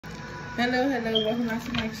Hello, welcome back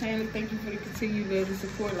to my channel. Thank you for the continued love and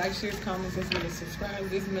support. Like, share, comments, as well as subscribe.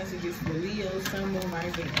 This message is for Leo, Sun, Moon,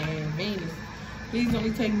 Rising, and Venus. Please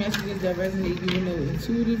only take messages that resonate you and know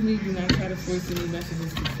intuitively. Do not try to force any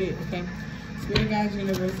messages to fit, okay? Spirit guides,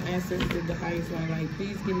 universe, ancestors, the highest one. Like,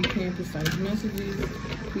 please give me clear and precise messages.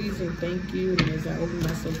 Please and thank you. And as I open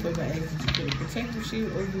myself up, I ask that you put a protective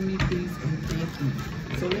shield over me, please and thank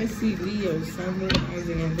you. So let's see Leo, Sun, Moon,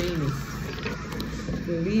 Rising, and Venus.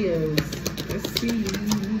 The Leos, let's see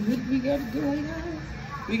what we got going on.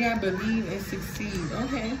 We got believe and succeed.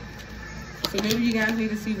 Okay, so maybe you guys need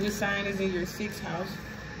to see what sign is in your 6th house.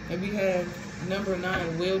 And we have number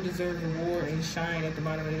 9, well-deserved reward and shine at the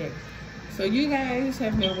bottom of the deck. So you guys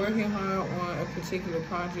have been working hard on a particular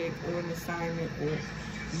project or an assignment or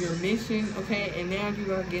your mission, okay? And now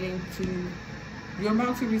you are you're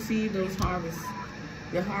about to receive those harvests.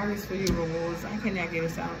 The harvest for your rewards. I cannot get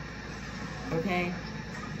us out, okay?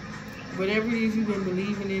 Whatever it is you've been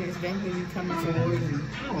believing in is definitely coming towards you.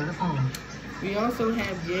 We also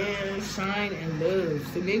have, shine and love.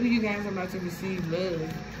 So maybe you guys are about to receive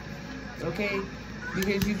love, okay?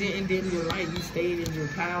 Because you didn't dim your light, you stayed in your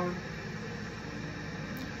power.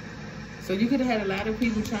 So you could have had a lot of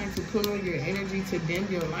people trying to pull on your energy to dim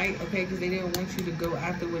your light, okay? Because they didn't want you to go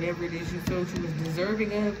after whatever it is you felt you was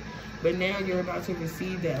deserving of. But now you're about to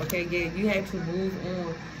receive that, okay? Yeah, you had to move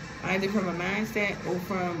on, either from a mindset or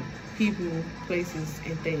from people, places,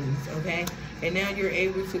 and things, okay? And now you're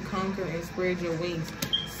able to conquer and spread your wings.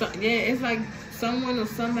 So, yeah, it's like someone or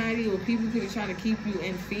somebody or people could have tried to keep you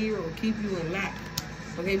in fear or keep you in lack,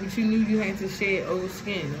 okay? But you knew you had to shed old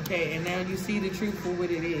skin, okay? And now you see the truth for what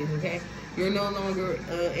it is, okay? You're no longer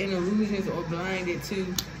in illusions or blinded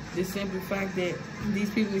to the simple fact that these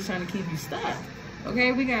people are trying to keep you stuck,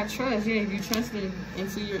 okay? We got trust. Yeah, you trust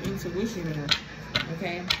into your intuition now,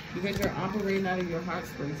 okay? Because you're operating out of your heart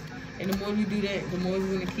space. And the more you do that, the more you're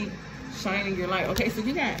going to keep shining your light. Okay, so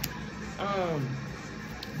you got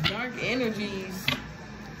dark energies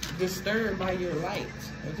disturbed by your light,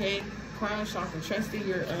 okay? Crown chakra, trusting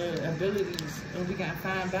your abilities. And we got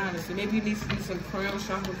fine balance. So maybe you need to do some crown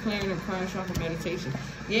chakra clearing or crown chakra meditation.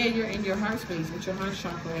 Yeah, you're in your heart space with your heart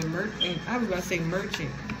chakra and I was about to say merchant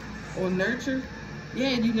or nurture.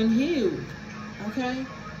 Yeah, you done healed, okay?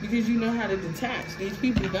 Because you know how to detach. These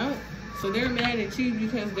people don't. So they're mad at you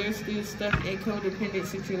because they're still stuck in codependent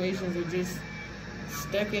situations or just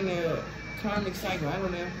stuck in a karmic cycle. I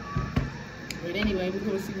don't know. But anyway, we're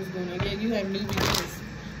going to see what's going on. Yeah, you have new beginnings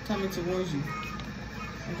coming towards you.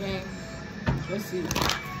 Okay? Let's see.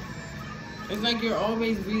 It's like you're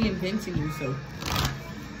always reinventing yourself.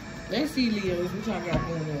 Let's see, Leos, what y'all got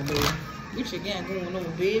going on, baby. What you got going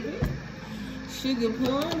on, baby? Sugar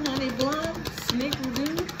plum, honey plum,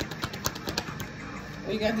 snickerdoodle.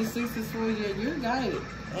 We got the 64. Yeah, you're guided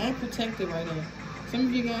and protected right now. Some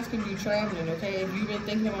of you guys could be traveling, okay? If you've been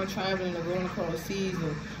thinking about traveling or going across seas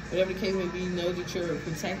or whatever the case may be, know that you're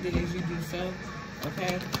protected as you do so,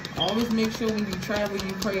 okay? Always make sure when you travel,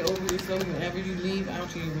 you pray over yourself whenever you leave out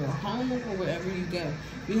to your home or wherever you go.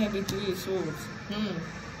 We have the 3 of Swords.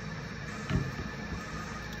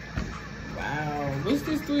 Wow. What's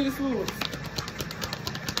this 3 of Swords?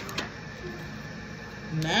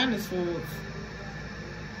 9 of Swords.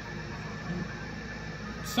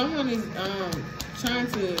 Someone is trying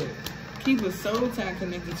to keep a soul tie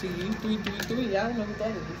connected to you. 333. I don't know what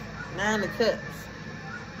that is. 9 of Cups.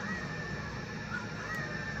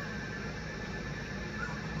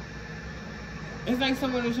 It's like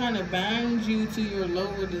someone is trying to bind you to your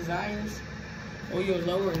lower desires or your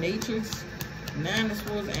lower natures. 9 of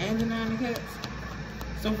Swords and the 9 of Cups.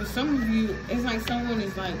 So for some of you, it's like someone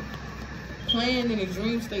is like playing in a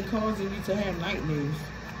dream state, causing you to have nightmares.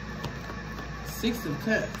 6 of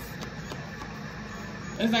Cups.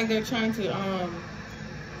 It's like they're trying to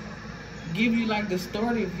give you like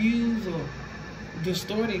distorted views or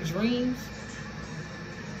distorted dreams.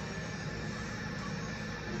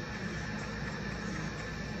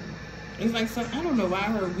 It's like I don't know why I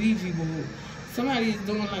heard Ouija board. Somebody is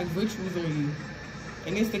doing like rituals on you.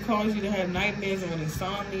 And it's to cause you to have nightmares or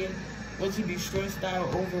insomnia, or to be stressed out,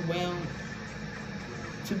 overwhelmed,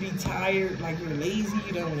 to be tired, like you're lazy,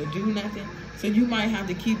 you don't want to do nothing. So you might have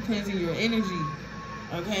to keep cleansing your energy,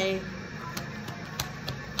 okay?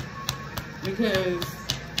 Because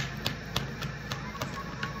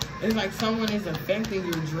it's like someone is affecting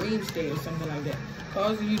your dream state or something like that,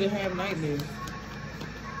 causing you to have nightmares.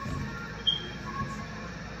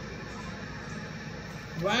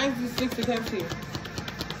 Why is the 6 of Cups here?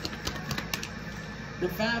 The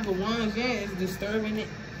 5 of Wands, yeah, is disturbing it.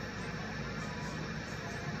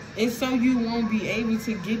 It's so you won't be able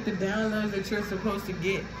to get the downloads that you're supposed to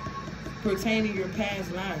get pertaining to your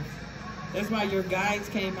past life. That's why your guides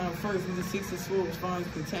came out first with the 6 of Swords as far as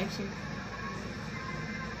protection.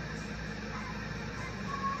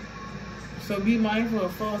 So be mindful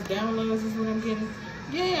of false downloads is what I'm getting.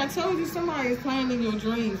 Yeah, I told you somebody is playing in your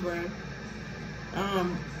dreams, bro.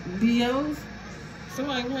 Leos,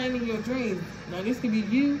 somebody playing in your dreams. Now this could be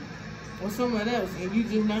you or someone else, and you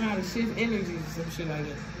just know how to shift energies or some shit like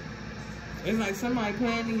that. It's like somebody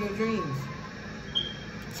playing in your dreams.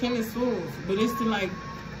 10 of Swords, but it's to like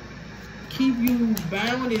keep you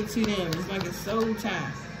bounded to them. It's like a soul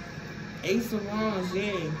tie. Ace of Wands,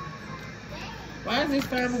 yeah. Why is this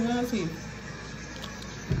 5 of Wands here?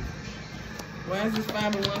 Why is this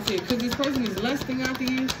 5 of Wands here? Because this person is lusting after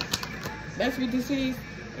you. That's what this is.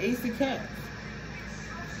 Ace of Cups.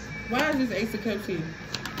 Why is this Ace of Cups here?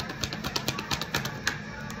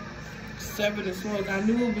 7 of Swords. I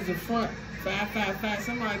knew it was a front. 5, 5, 5.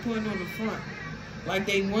 Somebody putting on the front. Like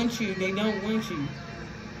they want you. They don't want you.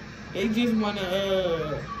 They just want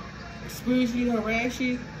to spiritually harass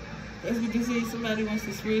you. That's what this is. Somebody wants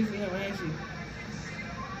to spiritually harass you.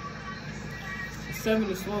 7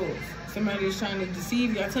 of Swords. Somebody is trying to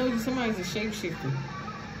deceive you. I told you somebody's a shapeshifter.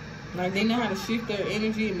 Like they know how to shift their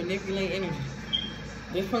energy and manipulate energy.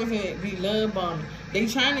 This person be love bombing. They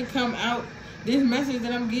trying to come out. This message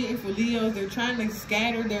that I'm getting for Leos, they're trying to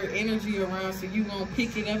scatter their energy around so you won't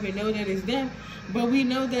pick it up and know that it's them. But we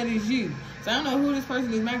know that it's you. So I don't know who this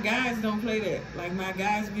person is. My guys don't play that. Like my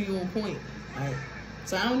guys be on point. Like,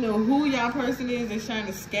 so I don't know who y'all person is that's trying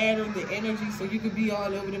to scatter the energy so you could be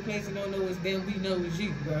all over the place and don't know it's them. We know it's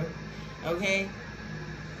you, bro. Okay?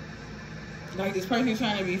 Like this person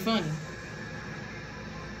trying to be funny.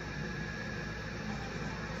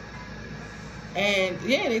 And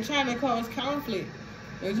yeah, they're trying to cause conflict.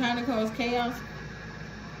 They're trying to cause chaos.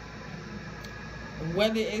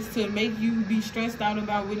 Whether it's to make you be stressed out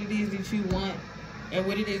about what it is that you want and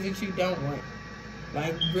what it is that you don't want.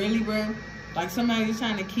 Like, really, bro? Like somebody's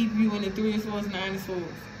trying to keep you in the 3 of Swords, 9 of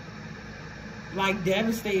Swords. Like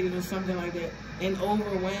devastated or something like that. And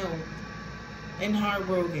overwhelmed. And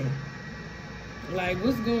heartbroken. Like,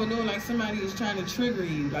 what's going on? Like somebody is trying to trigger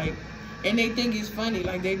you. Like, and they think it's funny.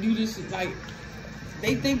 Like, they do this, like,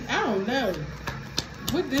 they think, I don't know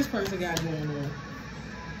what this person got going on.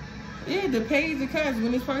 Yeah, the Page of Cups.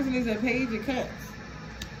 When this person is a Page of Cups,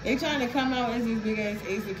 they trying to come out as this big ass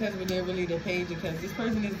Ace of Cups, but they're really the Page of Cups. This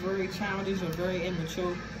person is very childish or very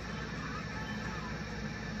immature.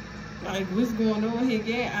 Like, what's going on here?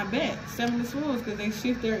 Yeah, I bet. 7 of Swords, because they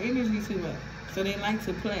shift their energy too much. So they like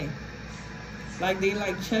to play. Like, they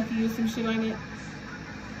like Chucky or some shit like that.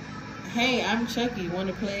 Hey, I'm Chucky. Want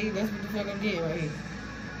to play? That's what the fuck I'm getting right here.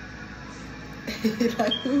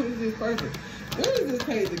 Like, who is this person? What is this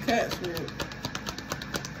Page of Cups for?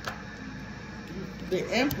 The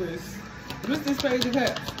Empress. What's this Page of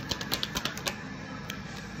Cups?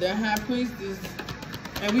 The High Priestess.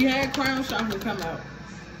 And we had Crown Chakra come out.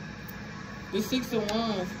 The 6 of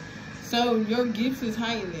Wands. So your gifts is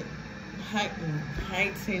heightening.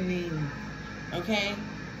 Okay?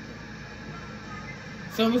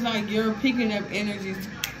 So it's like you're picking up energies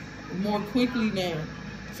more quickly now.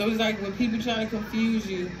 So it's like when people try to confuse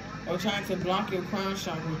you or trying to block your crown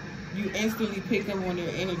chakra, you instantly pick up on their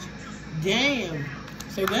energy. Damn.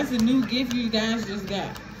 So that's a new gift you guys just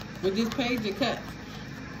got with this Page of Cups.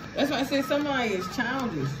 That's why I said somebody is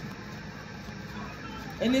childish.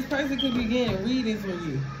 And this person could be getting readings from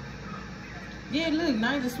you. Yeah, look,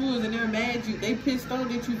 9 of Swords, and they're mad at you. They pissed off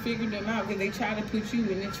that you figured them out because they try to put you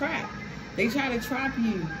in the trap. They try to trap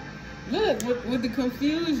you. Look, with the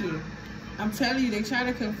confusion. I'm telling you, they try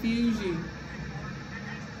to confuse you.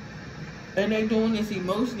 And they're doing this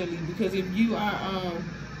emotionally because if you are,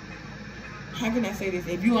 how can I say this?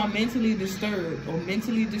 If you are mentally disturbed or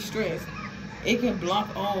mentally distressed, it can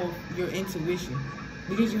block all your intuition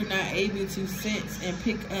because you're not able to sense and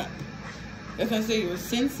pick up. That's why I say your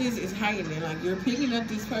senses is heightening. Like you're picking up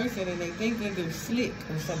this person and they think that they're slick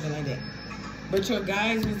or something like that. But your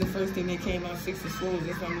guys was the first thing that came out, 6 of Swords.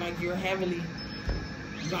 That's why I'm like, you're heavily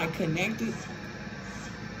like connected.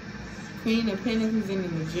 Queen of Pentacles and the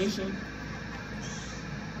Magician.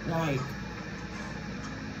 Like,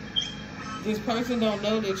 this person don't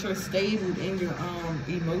know that you're stable in your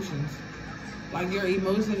emotions. Like your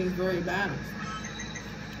emotion is very balanced.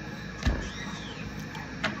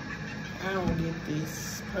 I don't get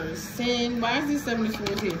this person. Why is this 7 of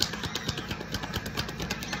Swords here?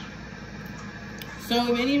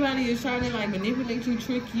 So if anybody is trying to like manipulate you,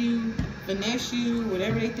 trick you, finesse you,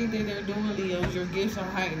 whatever they think that they're doing, Leos, your gifts are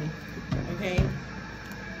heightening. Okay?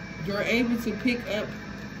 You're able to pick up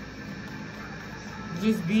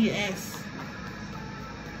just BS.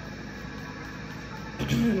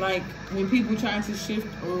 Like, when people try to shift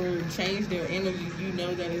or change their energy, you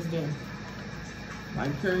know that it's done.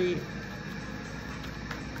 Like, period.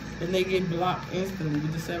 And they get blocked instantly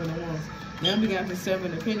with the 7 of Wands. Now we got the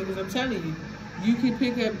 7 of Pentacles. I'm telling you, you can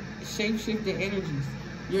pick up shape-shifting energies.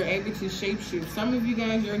 You're able to shape-shift. Some of you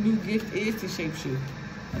guys, your new gift is to shape-shift.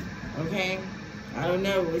 Okay? I don't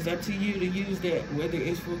know. It's up to you to use that, whether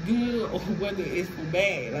it's for good or whether it's for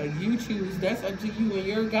bad. Like, you choose. That's up to you and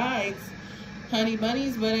your guides, honey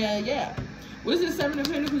bunnies. But, yeah. What's the 7 of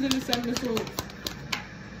Pentacles and the 7 of Swords?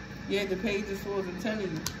 Yeah, the Page of Swords. I'm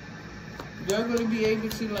telling you. You're going to be able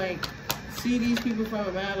to, like, see these people from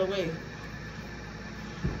a mile away.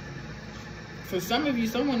 For some of you,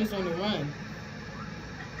 someone is on the run.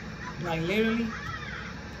 Like, literally.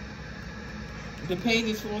 The Page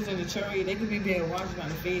of Swords and the Chariot, they could be being watched by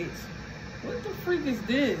the feds. What the freak is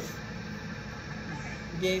this?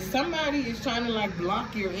 Yeah, somebody is trying to, like,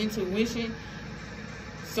 block your intuition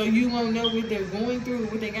so you won't know what they're going through,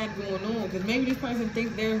 what they got going on. Because maybe this person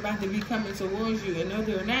thinks they're about to be coming towards you, and no,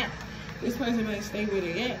 they're not. This person better stay where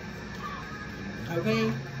they at.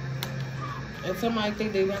 Okay? And somebody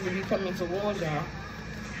think they're about to be coming towards y'all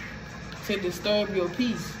to disturb your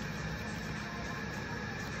peace.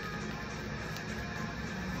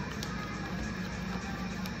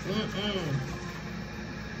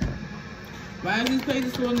 Why is these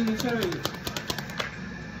Pages falling in the Chariot?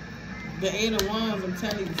 The 8 of Wands, I'm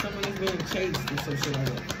telling you, someone is being chased and some shit like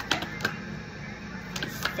that.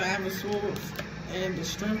 5 of Swords and the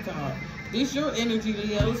Strength card. This your energy,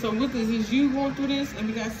 Leo. So with this, is you going through this, and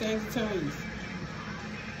we got Sagittarius.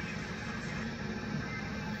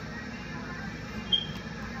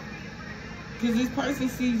 Because this person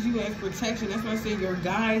sees you as protection. That's why I say your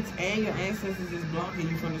guides and your ancestors is blocking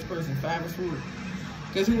you from this person. 5 of Swords.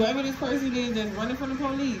 Because whoever this person is that's running from the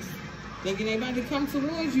police, thinking they about to come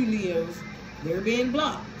towards you, Leos, they're being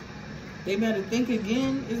blocked. They better think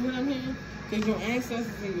again, is what I'm hearing. Because your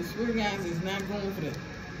ancestors and your spirit guides is not going for that.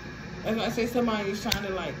 That's why I say somebody is trying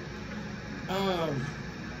to, like,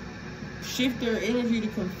 shift their energy to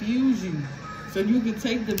confuse you. So you can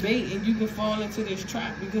take the bait and you can fall into this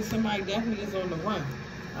trap because somebody definitely is on the run.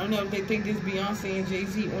 I don't know if they think this Beyonce and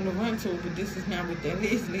Jay-Z on the run tour, but this is not what that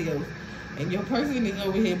is, Leo. And your person is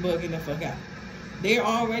over here bugging the fuck out. They're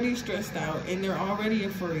already stressed out and they're already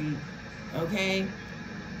afraid. Okay?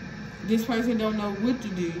 This person don't know what to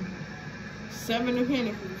do. 7 of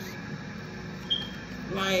Pentacles.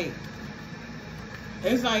 Like,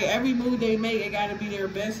 it's like every move they make, it gotta be their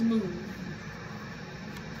best move.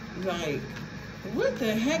 Like, what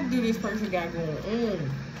the heck do this person got going on?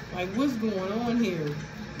 Like, what's going on here?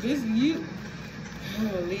 This you,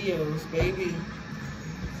 oh, Leos, baby.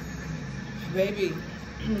 Baby,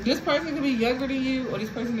 this person could be younger than you, or this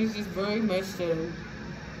person is just very much so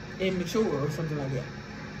immature or something like that.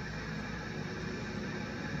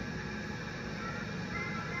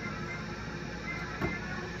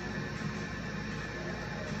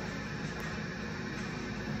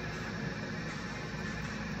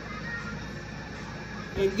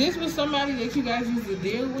 If this was somebody that you guys used to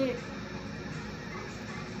deal with,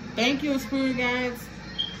 thank your spirit guides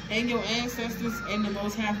and your ancestors and the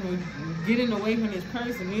Most High for getting away from this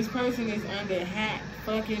person. This person is under hot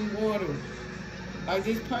fucking water. Like,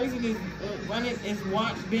 this person is running,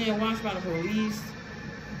 being watched by the police.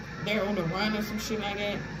 They're on the run or some shit like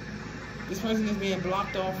that. This person is being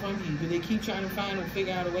blocked off from you, but they keep trying to find and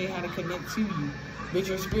figure out a way how to connect to you. But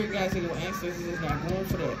your spirit guides and your ancestors is not going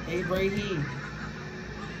for that. They right here.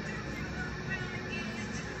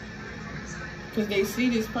 Because they see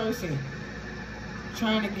this person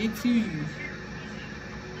trying to get to you.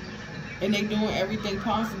 And they doing everything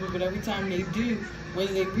possible, but every time they do,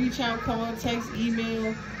 whether they reach out, call, text,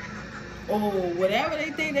 email, or whatever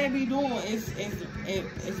they think they be doing, it's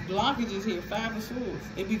blockages here. 5 of Swords.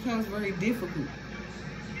 It becomes very difficult.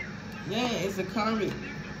 Yeah, it's a karmic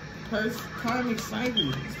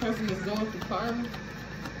cycle. This person is going through karma.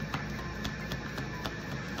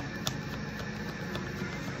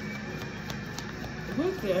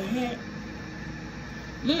 What the heck?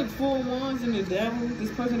 Look, 4 Wands and the Devil. This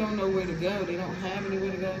person don't know where to go. They don't have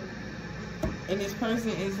anywhere to go. And this person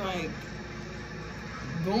is like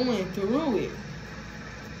going through it.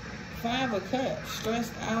 5 of Cups.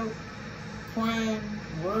 Stressed out, crying,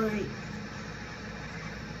 worried.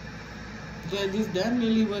 Yeah, this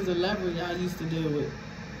definitely was a lever y'all used to deal with.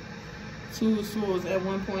 2 of Swords at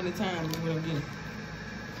one point in time is what I'm getting.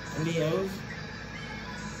 Leos.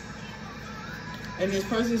 And this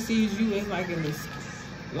person sees you as like an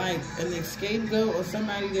scapegoat or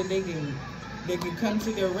somebody that they can come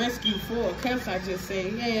to their rescue for. Cups, I just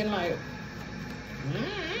say, yeah, like,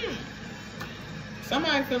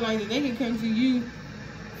 Somebody feel like that they can come to you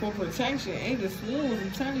for protection. Ain't the swords,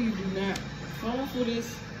 I'm telling you, do not fall for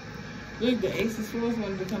this. Look, the Ace of Swords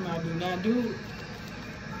wanted to come out. Do not do it.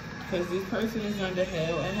 Because this person is under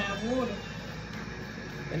hell and high water.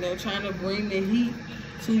 And they're trying to bring the heat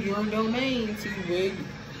to your domain, to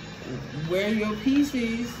where your peace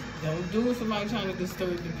is. Don't do it. Somebody trying to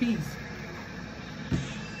disturb the peace.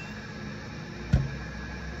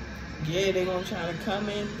 Yeah, they're going to try to come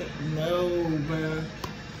in. No, bruh.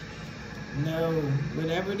 No.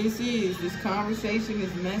 Whatever this is, this conversation,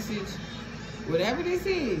 this message, whatever this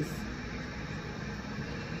is.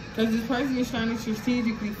 Because this person is trying to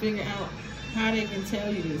strategically figure out how they can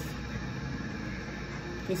tell you this.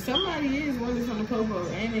 Because somebody is running from the popo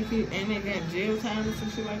and they got jail time and some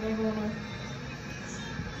shit like that going on.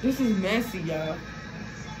 This is messy, y'all.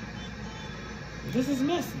 This is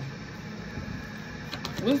messy.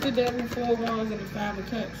 What's the devil, 4 wands, and the 5 of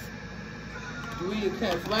cups? 3 of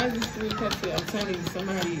cups. Why is this 3 of cups here? I'm telling you,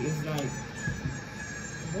 somebody is like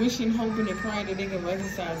wishing, hoping, and praying that they can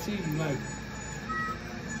reconcile to you. Like,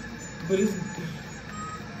 but it's...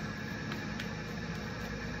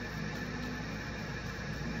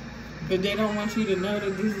 But they don't want you to know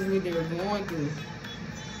that this is what they're going through.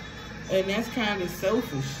 And that's kind of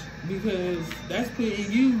selfish, because that's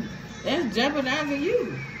putting you, that's jeopardizing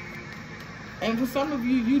you. And for some of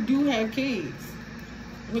you, you do have kids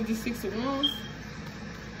with the 6 of wands,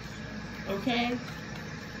 okay?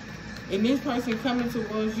 And this person coming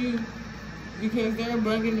towards you because they're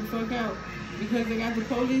bugging the fuck out, because they got the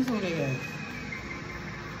police on their ass.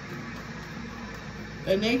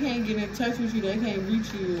 And they can't get in touch with you, they can't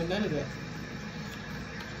reach you, or none of that.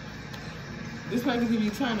 This person could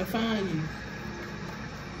be trying to find you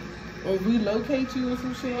or relocate you or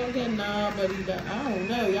some shit like that. Nah, buddy, I don't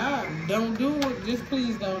know. Y'all don't do it. Just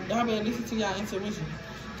please don't. Y'all better listen to y'all intuition,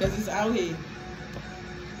 because it's out here.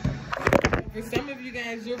 For some of you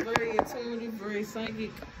guys, you're very intuitive, very psychic.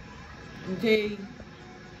 Okay?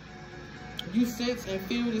 You sense and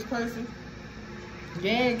feel this person.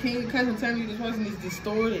 Yeah, King of Cups, I'm telling you, this person is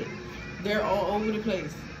distorted. They're all over the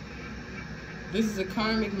place. This is a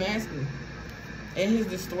karmic masculine and his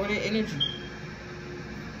distorted energy.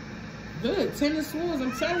 Good, 10 of Swords,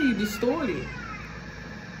 I'm telling you, distorted.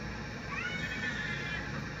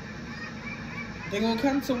 They're gonna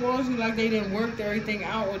come towards you like they didn't work everything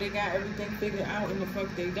out, or they got everything figured out, and the fuck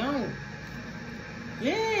they don't.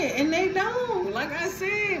 Yeah, and they don't. Like I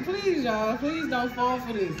said, please, y'all, please don't fall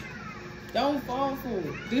for this. Don't fall for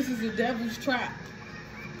it. This is the devil's trap.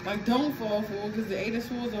 Like, don't fall for it, because the 8 of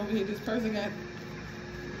Swords over here, this person got,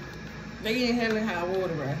 they in hell and high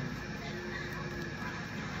water, right?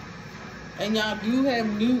 And y'all do have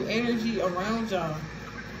new energy around y'all.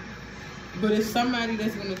 But it's somebody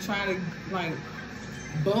that's going to try to, like,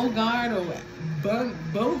 bogart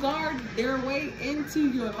their way into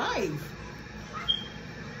your life.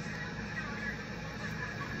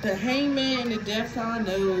 The Hangman, the Death Card,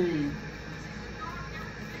 no.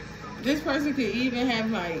 This person could even have,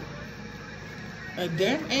 like, a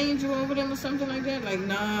death angel over them or something like that. Like,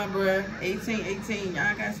 nah, bruh, 18,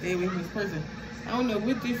 y'all gotta stay away from this person. I don't know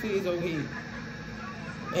what this is over here.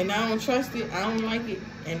 And I don't trust it, I don't like it,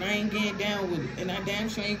 and I ain't getting down with it. And I damn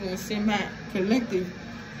sure ain't gonna send my collective,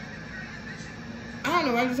 I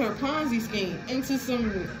don't know, I just heard Ponzi scheme into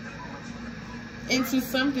something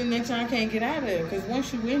that y'all can't get out of. Because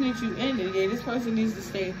once you in it, you in it. Yeah, this person needs to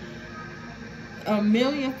stay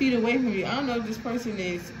 1,000,000 feet away from you. I don't know if this person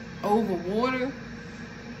is over water,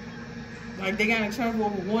 like they gotta travel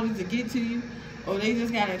over water to get to you, or they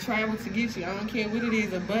just gotta travel to get you. I don't care what it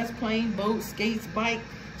is, a bus, plane, boat, skates, bike,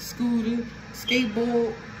 scooter,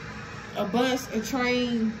 skateboard, a bus, a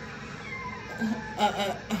train,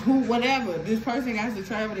 whatever. This person has to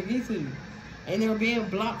travel to get to you. And they're being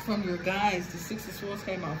blocked from your guides. The 6 of Swords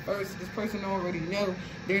came out first. This person already know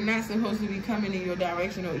they're not supposed to be coming in your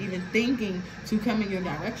direction, or even thinking to come in your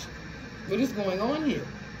direction. What is going on here?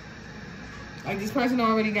 Like, this person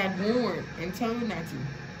already got warned and told not to.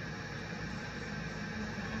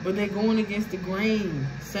 But they're going against the grain.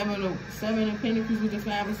 Seven of Pentacles with the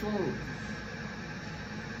 5 of Swords.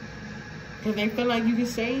 Because they feel like you can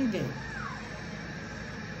save them.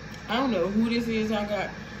 I don't know who this is I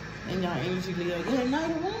got in y'all energy. Yeah,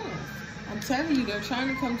 Knight of Wands. I'm telling you, they're trying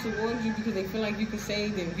to come towards you because they feel like you can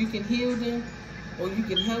save them. You can heal them, or you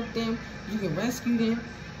can help them, you can rescue them,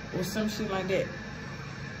 or some shit like that.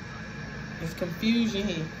 There's confusion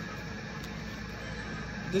here.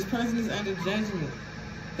 This person is under judgment.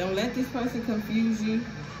 Don't let this person confuse you.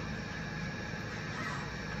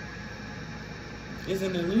 It's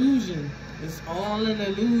an illusion. It's all an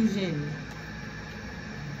illusion.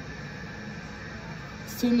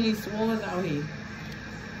 Too many swords out here.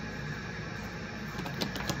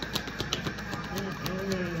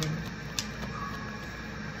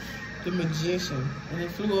 The Magician. And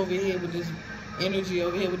it flew over here with this energy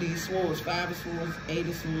over here with these swords. 5 of swords, 8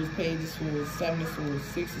 of swords, page of swords, 7 of swords,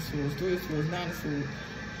 6 of swords, 3 of swords, 9 of swords.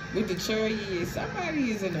 With the Chariot,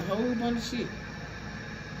 somebody is in a whole bunch of shit.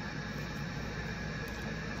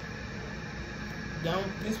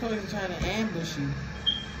 This person trying to ambush you.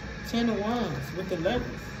 10 of Wands with the Lovers.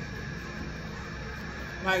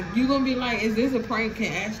 Like, you gonna be like, is this a prank?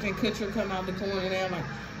 Can Ashton Kutcher come out the corner there? I'm like,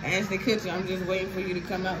 Ashton Kutcher, I'm just waiting for you to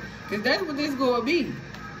come out. Because that's what this gonna be.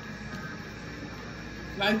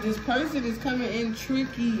 Like, this person is coming in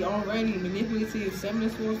tricky already, manipulative. 7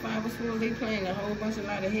 of Swords, 5 of Swords. They playing a whole bunch of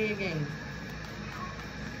lot of head games.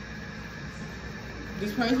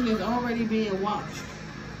 This person is already being watched.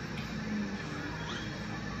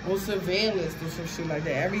 Or surveillance or some shit like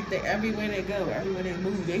that. Everywhere they go, everywhere they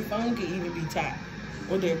move, their phone can even be tapped.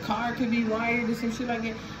 Or their car could be wired or some shit like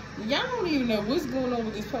that. Y'all don't even know what's going on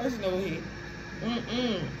with this person over here.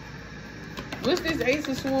 What's this Ace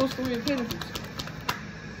of Swords, 3 of Pentacles?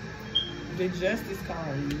 The Justice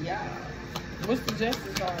card, yeah. What's the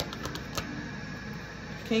Justice card?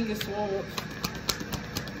 King of Swords.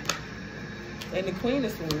 And the Queen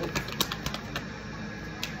of Swords.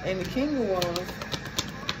 And the King of Wands.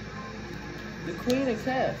 The Queen of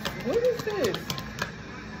Cups. What is this?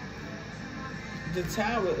 The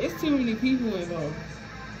Tower. It's too many people involved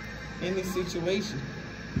in this situation.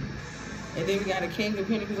 And then we got a King of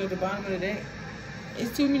Pentacles at the bottom of the deck.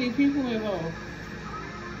 It's too many people involved.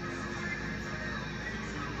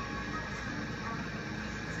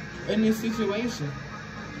 In this situation.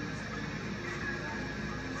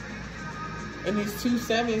 And there's 2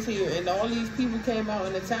 sevens here. And all these people came out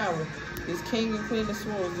in the Tower. This King and Queen of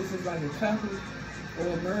Swords. This is like a couple or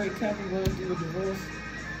a married couple going through a divorce.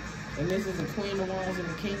 And this is a Queen of Wands and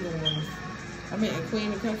a King of Wands. I mean, a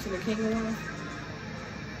Queen of Cups and a King of Wands.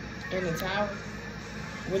 In the Tower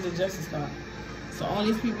with the Justice card. So all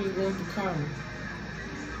these people is going through karma.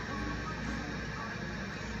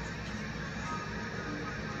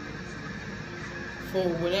 For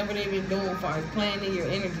whatever they've been doing, for planning your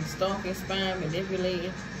energy, stalking, spying,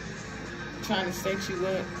 manipulating, trying to set you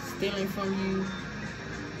up, stealing from you,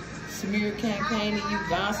 smear campaigning you,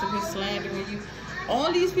 gossiping, slandering you. All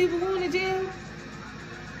these people going to jail?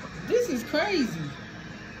 This is crazy.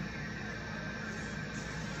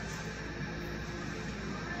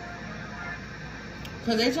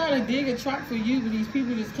 Because they try to dig a trap for you, but these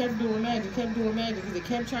people just kept doing magic, because they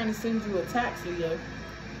kept trying to send you attacks, Leo.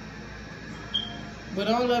 But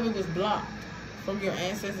all of it was blocked from your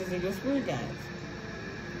ancestors and your spirit guides.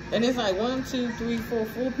 And it's like 1, 2, 3,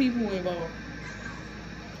 4 people involved.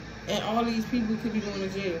 And all these people could be going to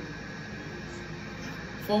jail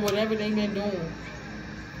for whatever they've been doing.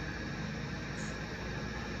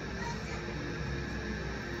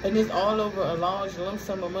 And it's all over a large lump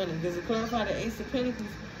sum of money. Because to clarify the Ace of Pentacles,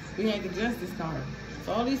 we had the Justice card.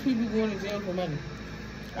 So all these people going to jail for money.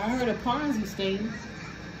 I heard a Ponzi scheme.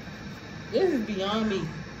 This is beyond me.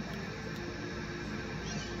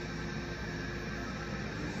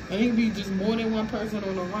 And it could be just more than one person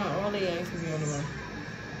on the run. All they ask to be on the run.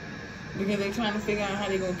 Because they're trying to figure out how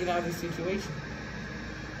they're going to get out of this situation.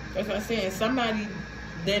 That's what I'm saying. Somebody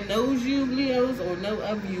that knows you, Leos, or know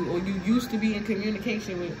of you, or you used to be in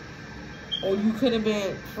communication with, or you could have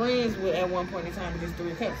been friends with at one point in time with this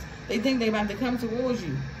 3 of Cups. They think they're about to come towards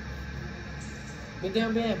you. But they're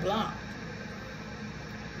being blocked.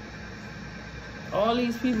 All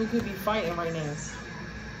these people could be fighting right now.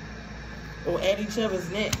 Or at each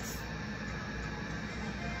other's necks.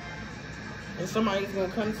 And somebody's going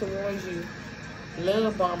to come towards you,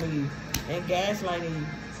 love bombing you, and gaslighting you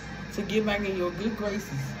to get back in your good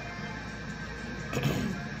graces.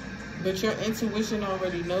 But your intuition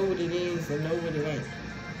already know what it is and know what it ain't.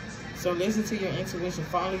 So listen to your intuition.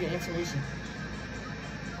 Follow your intuition.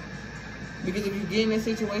 Because if you get in this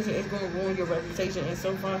situation, it's going to ruin your reputation. And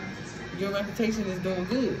so far, your reputation is doing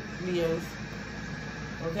good, Leos.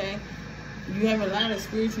 Okay? You have a lot of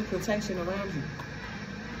spiritual protection around you.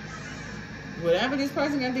 Whatever this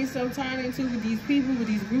person got themselves tied into with these people, with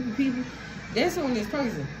these group of people, that's on this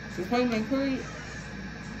person. This person ain't period.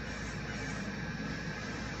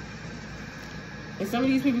 And some of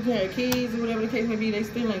these people can have kids or whatever the case may be, they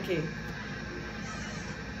still ain't kids.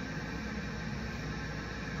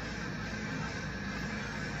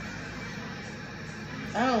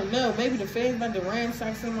 I don't know. Maybe the feds about to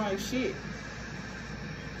ransack somebody's shit.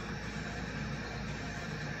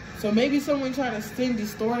 So maybe someone tried to send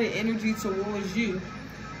distorted energy towards you,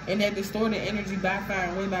 and that distorted energy backfired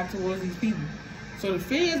and went back towards these people. So the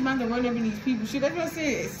feds about to run up in these people shit. That's what I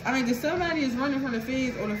said. Either somebody is running from the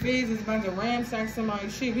feds or the feds is about to ransack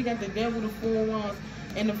somebody's shit. We got the devil, the 4 wands,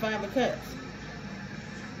 and the 5 of cups.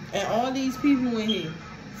 And all these people in here.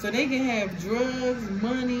 So they can have drugs,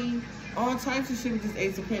 money, all types of shit with this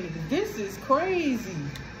Ace of Pentacles. This is crazy.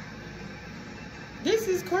 This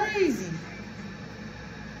is crazy.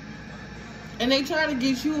 And they try to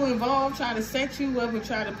get you involved, try to set you up, and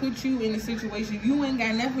try to put you in a situation you ain't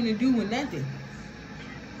got nothing to do with nothing.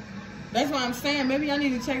 That's why I'm saying maybe I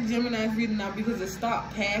need to check Gemini's reading out because it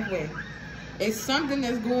stopped halfway. It's something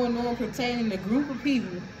that's going on pertaining to a group of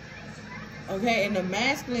people. Okay, and the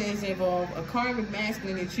masculine is involved, a karmic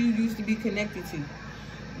masculine that you used to be connected to.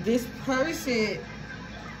 This person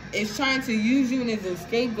is trying to use you as a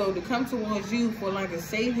scapegoat to come towards you for like a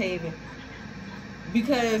safe haven.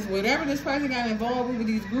 Because whatever this person got involved with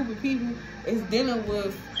these group of people is dealing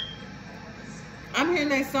with, I'm hearing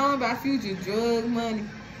that song by Future, drug money.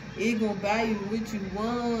 It gonna buy you what you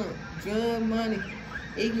want. Drug money.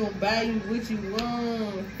 It gonna buy you what you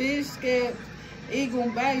want. Fish scales. It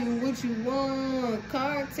gonna buy you what you want.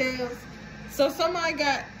 Cartels. So somebody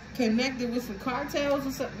got connected with some cartels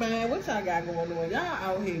or something. Man, what y'all got going on? Y'all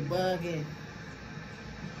out here bugging.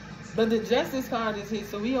 But the Justice card is here,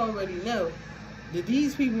 so we already know that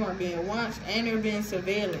these people are being watched and they're being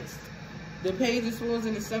surveillanced. The Page of Swords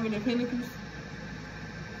and the 7 of Pentacles.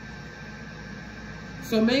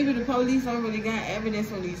 So maybe the police already got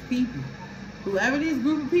evidence on these people. Whoever this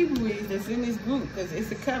group of people is that's in this group, because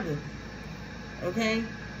it's a coven. Okay?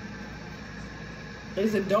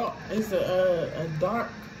 It's a dark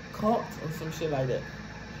cult or some shit like that.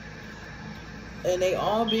 And they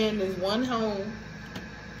all be in this one home.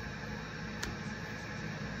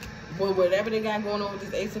 But whatever they got going on with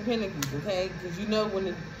this Ace of Pentacles, okay? Because you know when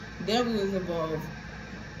the devil is involved,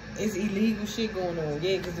 it's illegal shit going on.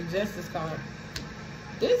 Yeah, because the Justice card.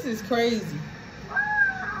 This is crazy.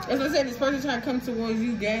 As I said, this person trying to come towards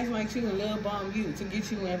you, gaslight you, and love bomb you to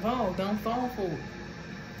get you involved. Don't fall for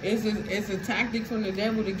it. It's a tactic from the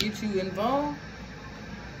devil to get you involved.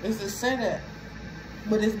 It's a setup.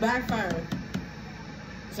 But it's backfiring.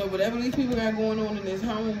 So whatever these people got going on in this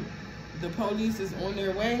home, the police is on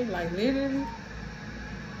their way, like literally.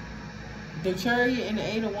 The Chariot and the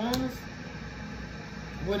 8 of Wands,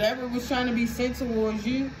 whatever was trying to be sent towards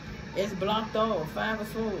you, it's blocked off. 5 of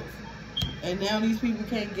Swords. And now these people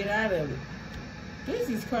can't get out of it. This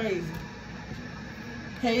is crazy.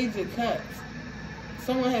 Page of Cups.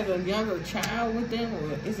 Someone has a younger child with them,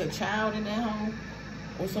 or it's a child in that home,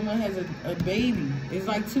 or someone has a baby. It's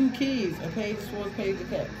like 2 kids. A Page of Swords, Page of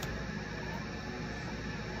Cups.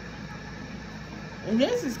 And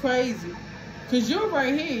this is crazy. Because you're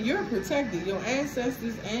right here. You're protected. Your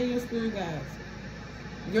ancestors and your spirit guides.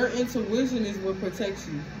 Your intuition is what protects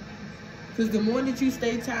you. Because the more that you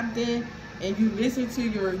stay tapped in and you listen to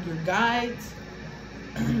your guides,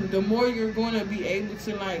 the more you're going to be able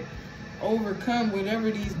to like overcome whatever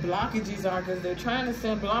these blockages are. Because they're trying to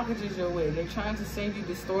send blockages your way. They're trying to send you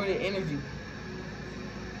distorted energy.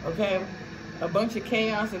 Okay? A bunch of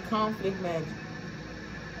chaos and conflict magic.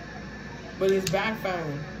 But it's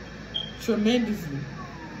backfiring tremendously.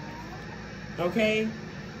 Okay?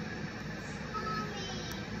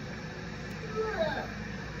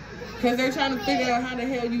 Because they're trying to figure out how the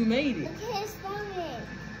hell you made it. Look at his stomach.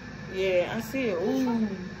 Yeah, I see it. Ooh. He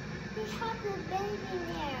has a baby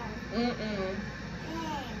there.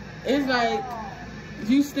 It's like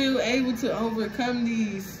you still able to overcome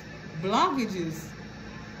these blockages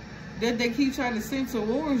that they keep trying to send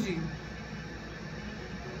towards you.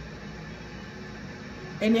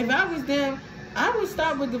 And if I was them, I would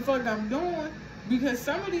stop what the fuck I'm doing, because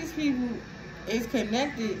some of these people is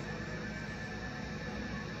connected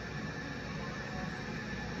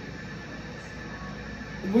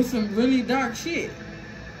with some really dark shit.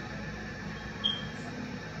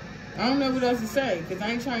 I don't know what else to say, because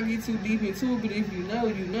I ain't trying to get too deep into it, but if you know,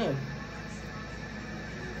 you know.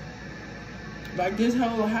 Like, this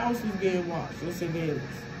whole house was being watched with surveillance.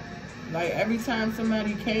 Like, every time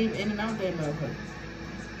somebody came in and out that motherfucker.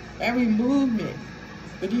 Every movement.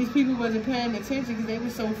 But these people wasn't paying attention because they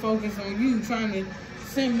were so focused on you, trying to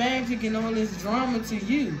send magic and all this drama to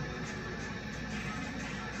you.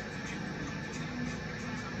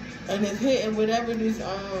 And it's hitting whatever this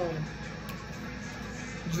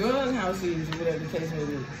drug house is, or whatever the case may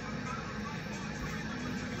be.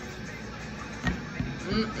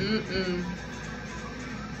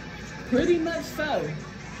 Pretty much so.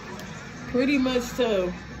 Pretty much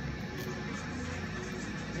so.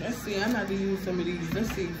 Let's see, I'm about to use some of these.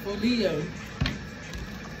 Let's see, for Leo.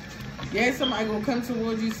 Yeah, somebody gonna come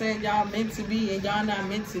towards you saying y'all meant to be and y'all not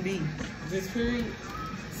meant to be. Just period.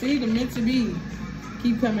 See, the meant to be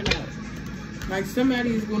keep coming out. Like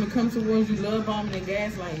somebody is gonna come towards you love bombing and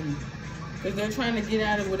gaslighting you. Because they're trying to get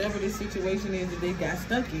out of whatever this situation is that they got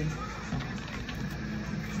stuck in.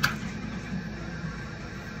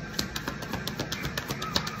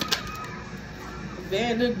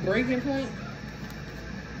 Bad look, breaking point.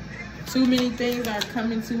 Too many things are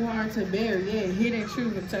coming too hard to bear. Yeah, hidden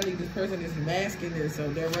truth. I'm telling you, this person is masking this, so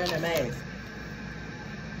they're wearing a mask.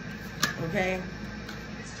 Okay?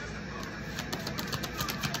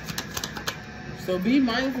 So be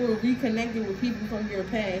mindful of reconnecting with people from your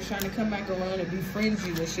past, trying to come back around and befriend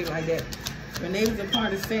you and shit like that. When they was a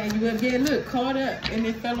part of saying you up, yeah, look, caught up and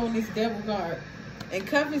then fell on this devil guard. And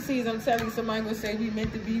cuffing seeds, I'm telling you, somebody gonna say we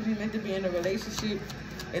meant to be in a relationship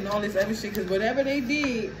and all this other shit. Because whatever they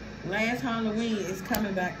did last Halloween is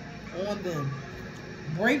coming back on them.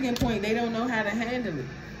 Breaking point, they don't know how to handle it.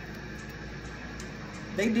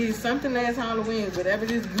 They did something last Halloween, whatever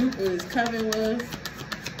this group or this coven was,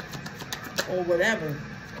 or whatever.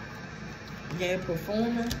 Yeah,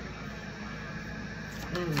 performer.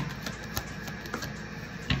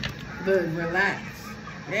 But relax.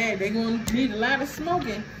 Yeah, they're going to need a lot of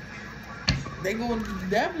smoking. They're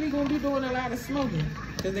definitely going to be doing a lot of smoking.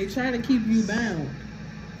 Because they're trying to keep you bound.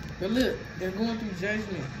 But look, they're going through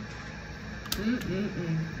judgment.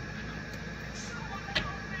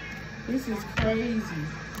 This is crazy.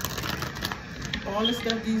 All the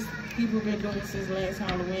stuff these people have been doing since last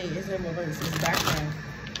Halloween is in reverse. It's background.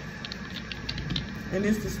 And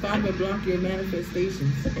it's to stop and block your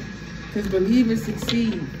manifestations. Because believe and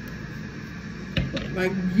succeed.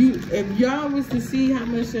 Like if y'all was to see how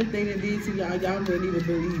much stuff they done did to y'all, y'all wouldn't even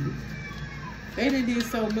believe it. They done did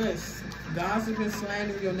so much. Gossiping,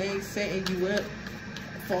 slandering your name, setting you up,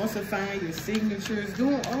 falsifying your signatures,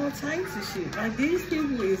 doing all types of shit. Like these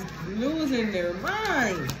people is losing their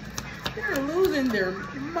mind. They're losing their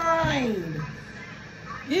mind.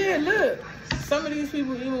 Yeah, look. Some of these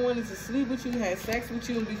people even wanted to sleep with you, had sex with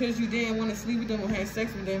you, and because you didn't want to sleep with them or have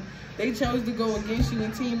sex with them, they chose to go against you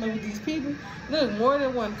and team up with these people. Look, more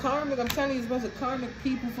than one karmic. I'm telling you, it's a bunch of karmic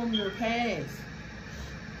people from your past.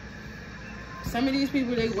 Some of these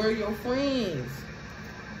people, they were your friends.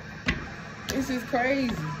 This is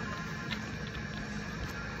crazy.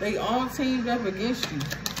 They all teamed up against you.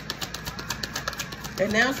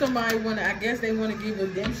 And now somebody I guess they want to give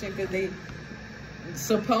redemption because they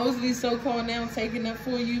supposedly so-called now taking up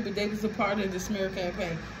for you, but they was a part of the smear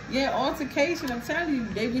campaign. Yeah, altercation, I'm telling you,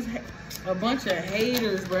 they was a bunch of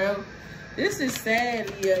haters, bro. This is sad,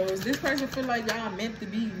 Leos. This person feel like y'all meant to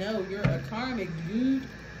be. No, you're a karmic, dude.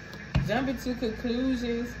 Jumping to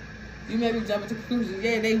conclusions. You may be jumping to conclusions.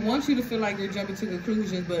 Yeah, they want you to feel like you're jumping to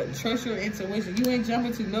conclusions, but trust your intuition. You ain't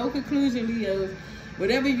jumping to no conclusion, Leos.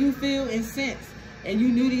 Whatever you feel and sense, and you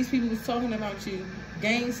knew these people was talking about you,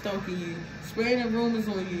 gang stalking you, spreading rumors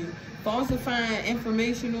on you, falsifying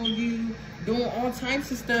information on you, doing all types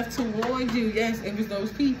of stuff towards you. Yes, it was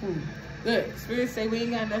those people. Look, Spirit say we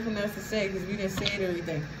ain't got nothing else to say because we done said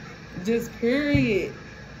everything. Just period.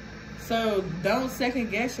 So don't second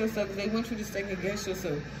guess yourself because they want you to second guess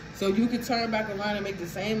yourself. So you can turn back around and make the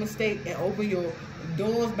same mistake and open your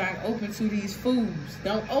doors back open to these fools.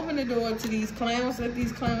 Don't open the door to these clowns. Let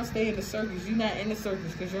these clowns stay in the circus. You're not in the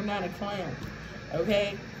circus because you're not a clown.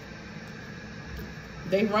 Okay?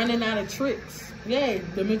 They running out of tricks. Yeah,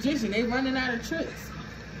 the magician, they running out of tricks.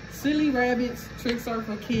 Silly rabbits, tricks are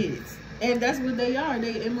for kids. And that's what they are.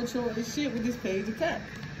 They immature as shit with this page of cat.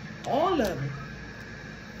 All of them.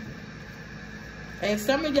 And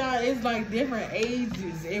some of y'all, it's like different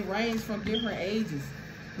ages. It ranges from different ages.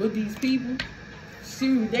 With these people,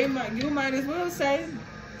 shoot, you might as well say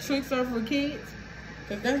tricks are for kids.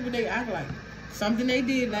 Because that's what they act like. Something they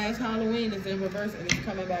did last Halloween is in reverse and it's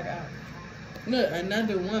coming back out. Look,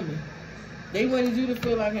 another woman. They wanted you to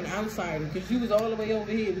feel like an outsider because you was all the way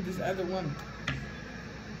over here with this other woman.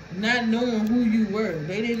 Not knowing who you were.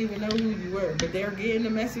 They didn't even know who you were. But they're getting the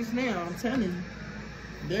message now. I'm telling you.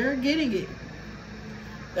 They're getting it.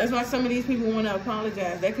 That's why some of these people want to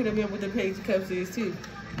apologize. That could have been what the Page of Cups is too.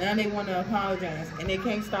 Now they want to apologize. And they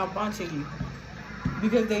can't stop watching you.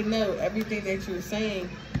 Because they know everything that you're saying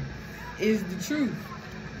is the truth.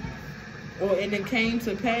 Or it done came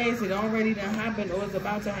to pass, it already done happened, or it's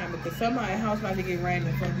about to happen. Because somebody's house about to get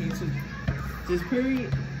random from you too. Just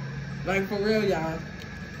period. Like for real, y'all.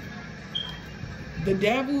 The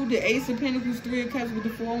devil, the Ace of Pentacles, 3 of Cups with the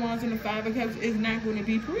 4 Wands and the 5 of Cups is not going to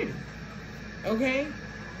be pretty. Okay?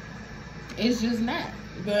 It's just not.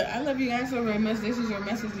 But I love you guys so very much. This is your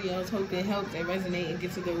message, Leos. Hope it helps and resonates and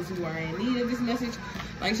gets to those who are in need of this message.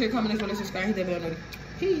 Like, share, comment, as well as subscribe. Hit that bell notification.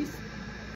 Peace.